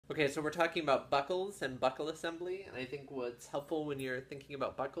Okay, so we're talking about buckles and buckle assembly, and I think what's helpful when you're thinking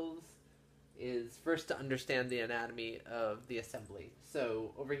about buckles is first to understand the anatomy of the assembly.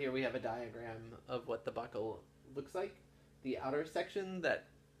 So over here we have a diagram of what the buckle looks like. The outer section that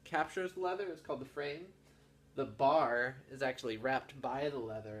captures the leather is called the frame. The bar is actually wrapped by the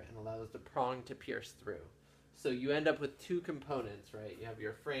leather and allows the prong to pierce through. So you end up with two components, right? You have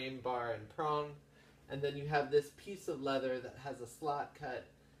your frame, bar, and prong, and then you have this piece of leather that has a slot cut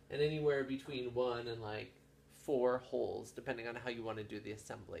and anywhere between one and like four holes, depending on how you want to do the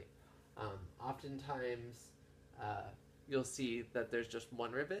assembly. Oftentimes, uh, you'll see that there's just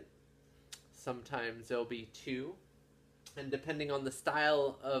one rivet. Sometimes there'll be two, and depending on the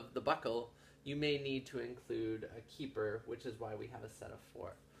style of the buckle, you may need to include a keeper, which is why we have a set of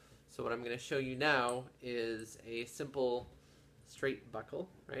four. So what I'm going to show you now is a simple straight buckle,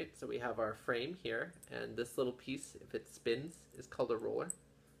 right? So we have our frame here, and this little piece, if it spins, is called a roller.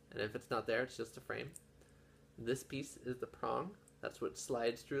 And if it's not there, it's just a frame. This piece is the prong. That's what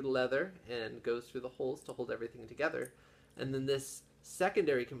slides through the leather and goes through the holes to hold everything together. And then this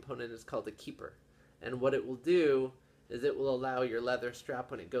secondary component is called a keeper. And what it will do is it will allow your leather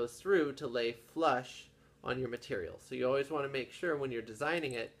strap when it goes through to lay flush on your material. So you always want to make sure when you're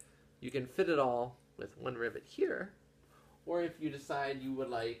designing it, you can fit it all with one rivet here. Or if you decide you would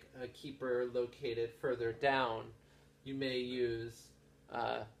like a keeper located further down, you may use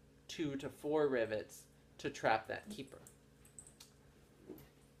 2 to 4 rivets to trap that keeper.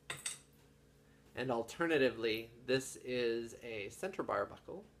 And alternatively, this is a center bar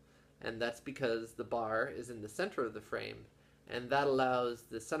buckle, and that's because the bar is in the center of the frame, and that allows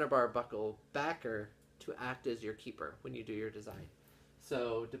the center bar buckle backer to act as your keeper when you do your design.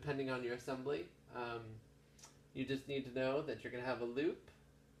 So depending on your assembly, you just need to know that you're going to have a loop,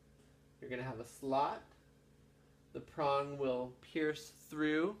 you're going to have a slot, the prong will pierce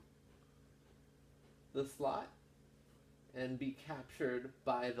through the slot and be captured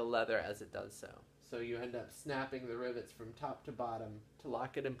by the leather as it does so. So you end up snapping the rivets from top to bottom to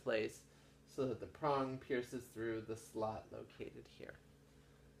lock it in place so that the prong pierces through the slot located here.